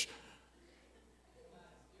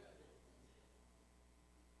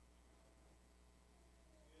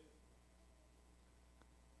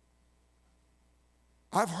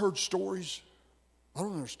 I've heard stories I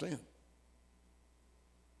don't understand.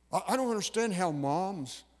 I don't understand how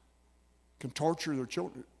moms can torture their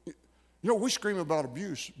children. You know, we scream about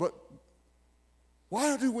abuse, but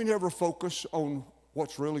why do we never focus on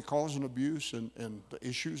what's really causing abuse and the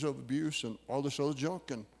issues of abuse and all this other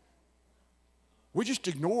junk? And we just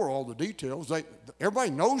ignore all the details.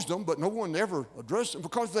 Everybody knows them, but no one ever addresses them.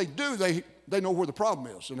 Because they do, they know where the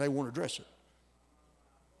problem is, and they won't address it.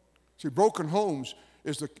 See, broken homes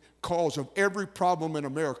is the cause of every problem in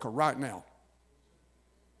America right now.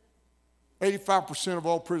 85% of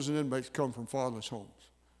all prison inmates come from fatherless homes.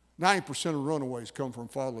 90% of runaways come from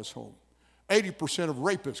fatherless homes. 80% of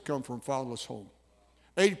rapists come from fatherless homes.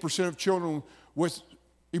 80% of children with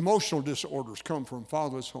emotional disorders come from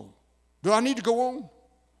fatherless homes. Do I need to go on?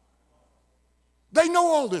 They know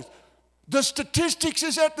all this. The statistics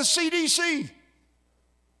is at the CDC.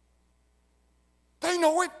 They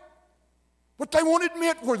know it. But they won't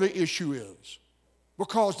admit where the issue is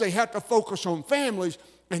because they have to focus on families,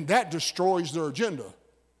 and that destroys their agenda.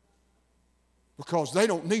 Because they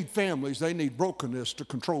don't need families, they need brokenness to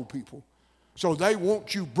control people. So they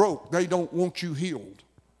want you broke, they don't want you healed.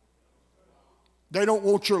 They don't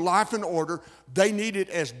want your life in order. They need it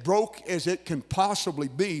as broke as it can possibly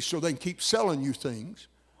be so they can keep selling you things.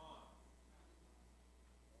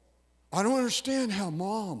 I don't understand how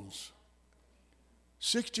moms,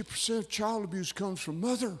 60% of child abuse comes from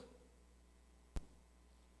mother.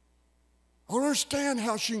 I don't understand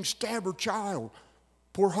how she can stab her child,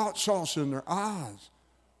 pour hot sauce in their eyes,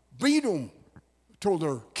 beat them till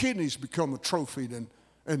their kidneys become atrophied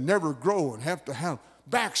and never grow and have to have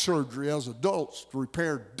back surgery as adults to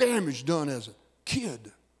repair damage done as a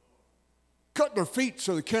kid. Cut their feet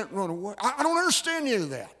so they can't run away. I don't understand any of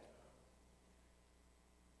that.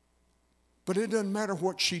 But it doesn't matter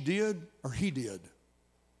what she did or he did.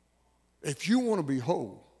 If you want to be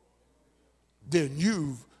whole, then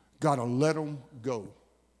you've got to let them go.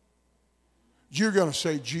 You're going to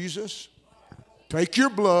say, Jesus, take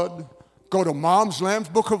your blood, go to Mom's Lamb's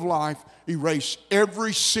Book of Life, erase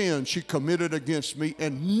every sin she committed against me,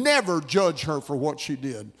 and never judge her for what she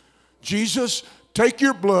did. Jesus, take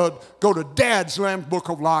your blood, go to Dad's Lamb's Book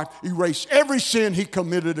of Life, erase every sin he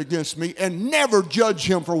committed against me, and never judge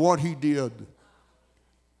him for what he did.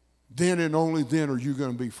 Then and only then are you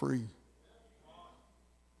going to be free.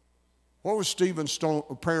 What was Stephen's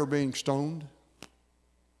prayer being stoned?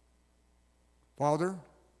 Father,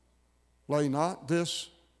 lay not this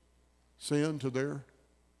sin to their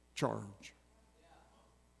charge.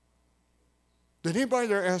 Did anybody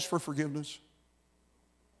there ask for forgiveness?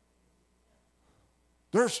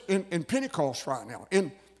 There's in Pentecost right now,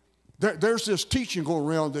 there's this teaching going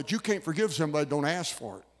around that you can't forgive somebody, don't ask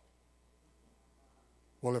for it.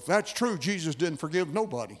 Well, if that's true, Jesus didn't forgive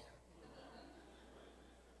nobody.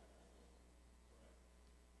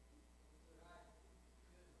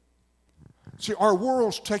 See, our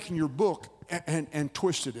world's taken your book and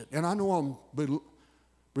twisted it. And I know I'm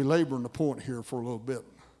belaboring the point here for a little bit.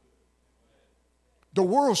 The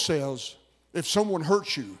world says if someone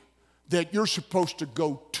hurts you, that you're supposed to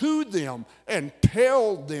go to them and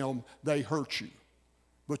tell them they hurt you.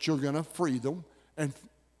 But you're going to free them and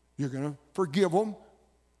you're going to forgive them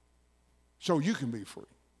so you can be free.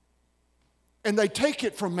 And they take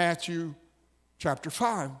it from Matthew chapter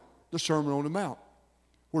 5, the Sermon on the Mount,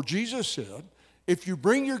 where Jesus said, if you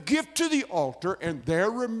bring your gift to the altar and there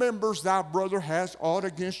remembers thy brother has aught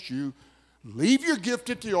against you, leave your gift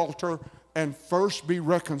at the altar and first be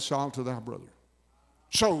reconciled to thy brother.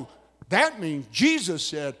 So that means Jesus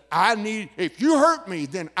said, if you hurt me,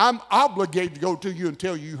 then I'm obligated to go to you and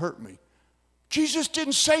tell you hurt me. Jesus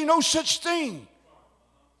didn't say no such thing.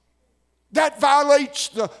 That violates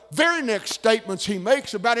the very next statements he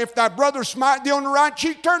makes about if thy brother smite thee on the right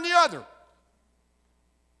cheek, turn the other.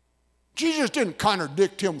 Jesus didn't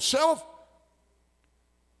contradict himself.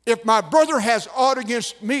 If my brother has aught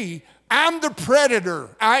against me, I'm the predator.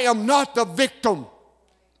 I am not the victim.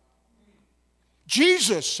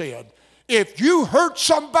 Jesus said, if you hurt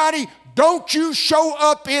somebody, don't you show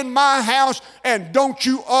up in my house and don't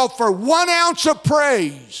you offer 1 ounce of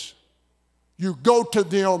praise. You go to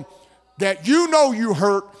them that you know you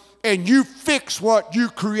hurt and you fix what you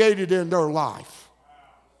created in their life.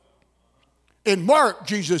 In Mark,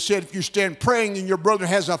 Jesus said, if you stand praying and your brother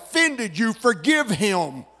has offended you, forgive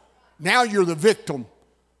him. Now you're the victim.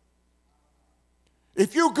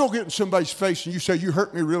 If you go get in somebody's face and you say, you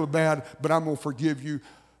hurt me really bad, but I'm going to forgive you,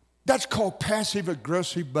 that's called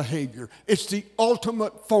passive-aggressive behavior. It's the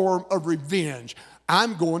ultimate form of revenge.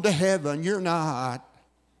 I'm going to heaven, you're not.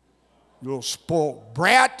 You little spoiled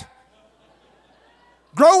brat.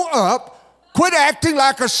 Grow up, quit acting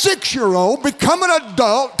like a 6-year-old, become an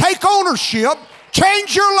adult, take ownership,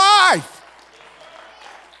 change your life.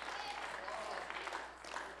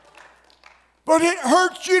 But it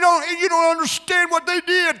hurts, you don't understand what they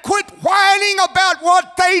did. Quit whining about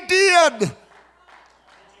what they did.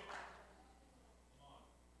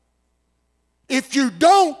 If you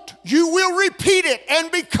don't, you will repeat it and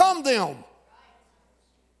become them.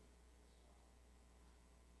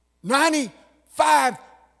 95%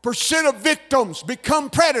 of victims become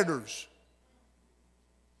predators.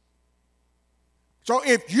 So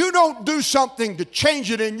if you don't do something to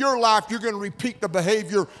change it in your life, you're going to repeat the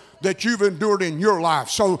behavior that you've endured in your life.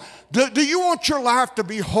 So do you want your life to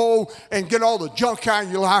be whole and get all the junk out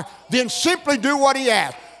of your life? Then simply do what he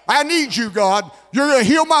asked. I need you, God. You're going to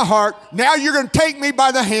heal my heart. Now you're going to take me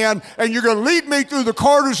by the hand and you're going to lead me through the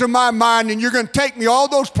corridors of my mind and you're going to take me all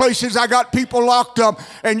those places I got people locked up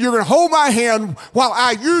and you're going to hold my hand while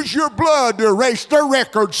I use your blood to erase their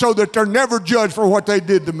record so that they're never judged for what they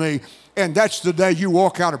did to me. And that's the day you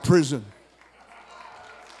walk out of prison.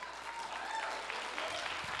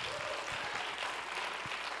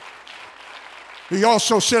 He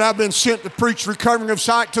also said, I've been sent to preach recovering of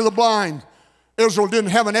sight to the blind. Israel didn't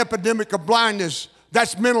have an epidemic of blindness.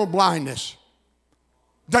 That's mental blindness.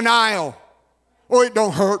 Denial. Oh, it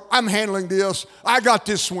don't hurt. I'm handling this. I got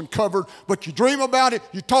this one covered. But you dream about it.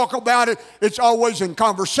 You talk about it. It's always in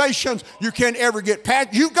conversations. You can't ever get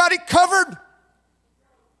past. You got it covered.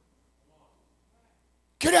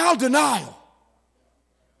 Get out of denial.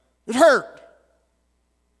 It hurt.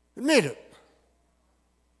 Admit it.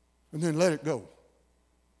 And then let it go.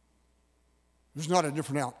 There's not a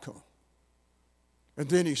different outcome. And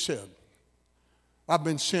then he said, I've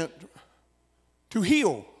been sent to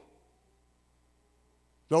heal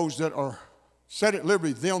those that are set at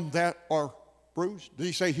liberty, them that are bruised. Did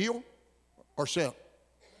he say heal or set?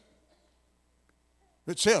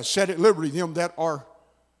 It says set at liberty, them that are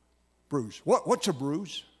bruised. What's a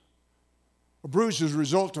bruise? A bruise is a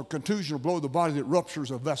result of contusion or blow of the body that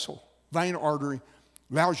ruptures a vessel, vein, artery,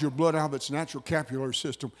 allows your blood out of its natural capillary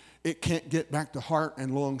system. It can't get back to heart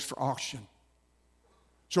and lungs for oxygen.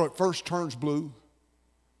 So it first turns blue,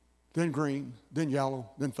 then green, then yellow,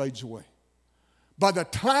 then fades away. By the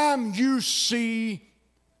time you see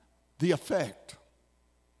the effect,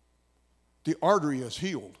 the artery is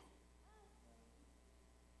healed.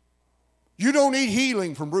 You don't need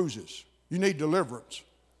healing from bruises. You need deliverance.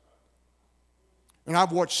 And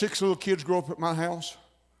I've watched 6 little kids grow up at my house.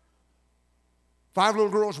 5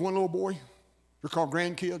 little girls, 1 little boy. They're called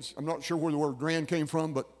grandkids. I'm not sure where the word grand came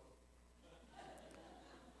from, but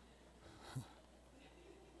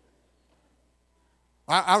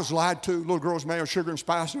I was lied to. Little girls made of sugar and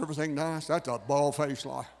spice and everything nice. That's a bald-faced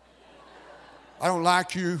lie. I don't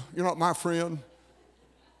like you. You're not my friend.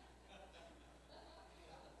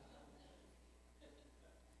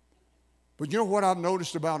 But you know what I've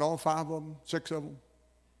noticed about all 5 of them, 6 of them?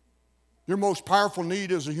 Your most powerful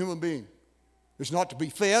need as a human being is not to be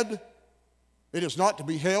fed. It is not to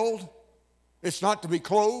be held. It's not to be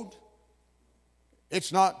clothed.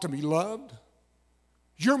 It's not to be loved.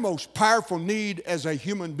 Your most powerful need as a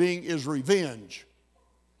human being is revenge.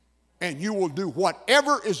 And you will do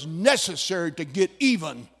whatever is necessary to get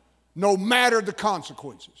even, no matter the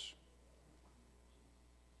consequences.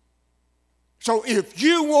 So if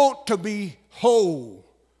you want to be whole,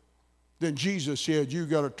 then Jesus said you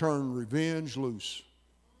got to turn revenge loose.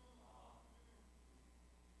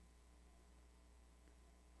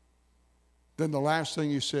 Then the last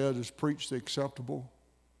thing he said is preach the acceptable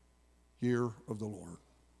year of the Lord.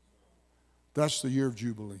 That's the year of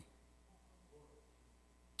Jubilee.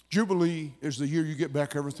 Jubilee is the year you get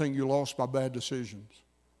back everything you lost by bad decisions.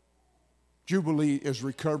 Jubilee is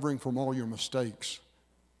recovering from all your mistakes,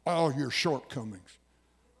 all your shortcomings.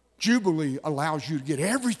 Jubilee allows you to get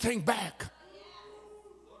everything back.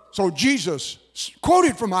 So Jesus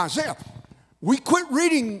quoted from Isaiah. We quit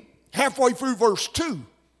reading halfway through verse 2.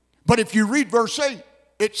 But if you read verse 8,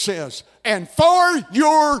 it says, and for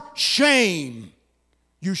your shame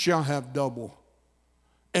you shall have double,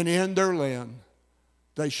 and in their land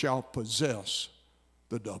they shall possess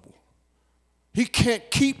the double. He can't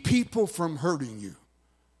keep people from hurting you,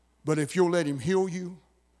 but if you'll let him heal you,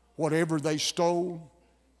 whatever they stole,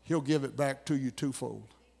 he'll give it back to you twofold.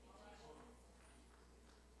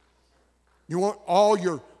 You want all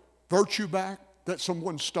your virtue back that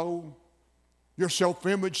someone stole? Your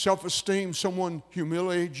self-image, self-esteem, someone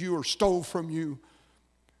humiliated you or stole from you?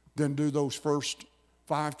 Then do those first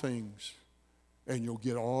 5 things, and you'll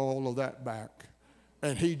get all of that back.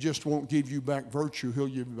 And he just won't give you back virtue. He'll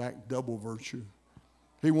give you back double virtue.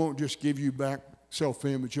 He won't just give you back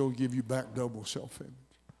self-image. He'll give you back double self-image.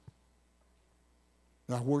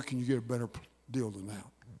 Now, where can you get a better deal than that?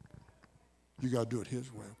 You got to do it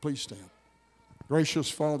his way. Please stand. Gracious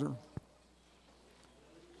Father,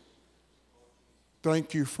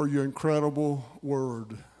 thank you for your incredible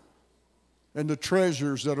word and the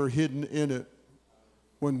treasures that are hidden in it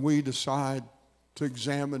when we decide to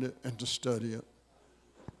examine it and to study it.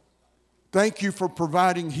 Thank you for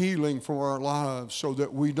providing healing for our lives so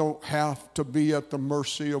that we don't have to be at the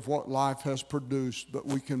mercy of what life has produced, but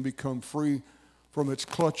we can become free from its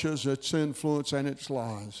clutches, its influence, and its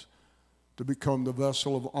lies to become the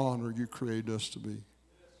vessel of honor you created us to be.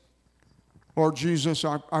 Lord Jesus,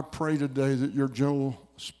 I pray today that your gentle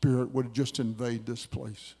spirit would just invade this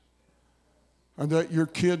place, and that your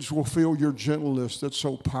kids will feel your gentleness that's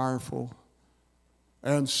so powerful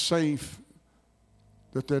and safe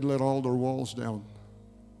that they'd let all their walls down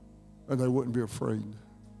and they wouldn't be afraid.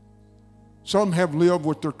 Some have lived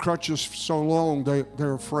with their crutches so long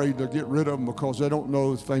they're afraid to get rid of them because they don't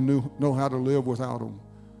know if they know how to live without them.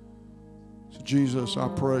 So Jesus, I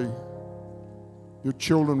pray your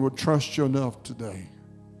children would trust you enough today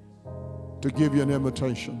to give you an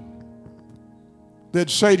invitation. They'd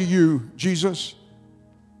say to you, Jesus,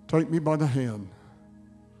 take me by the hand.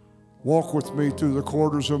 Walk with me through the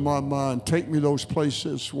corridors of my mind. Take me those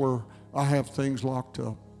places where I have things locked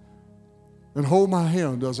up. And hold my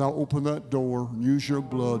hand as I open that door and use your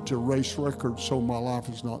blood to erase records so my life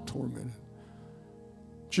is not tormented.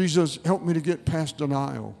 Jesus, help me to get past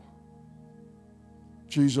denial.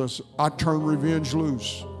 Jesus, I turn revenge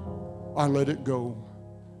loose. I let it go.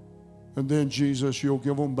 And then, Jesus, you'll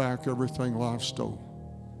give them back everything life stole.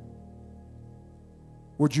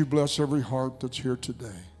 Would you bless every heart that's here today?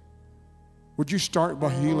 Would you start by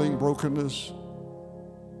healing brokenness?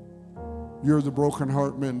 You're the broken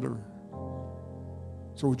heart mender.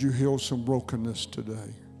 So would you heal some brokenness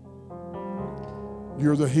today?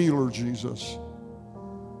 You're the healer, Jesus.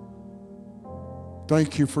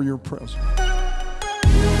 Thank you for your presence.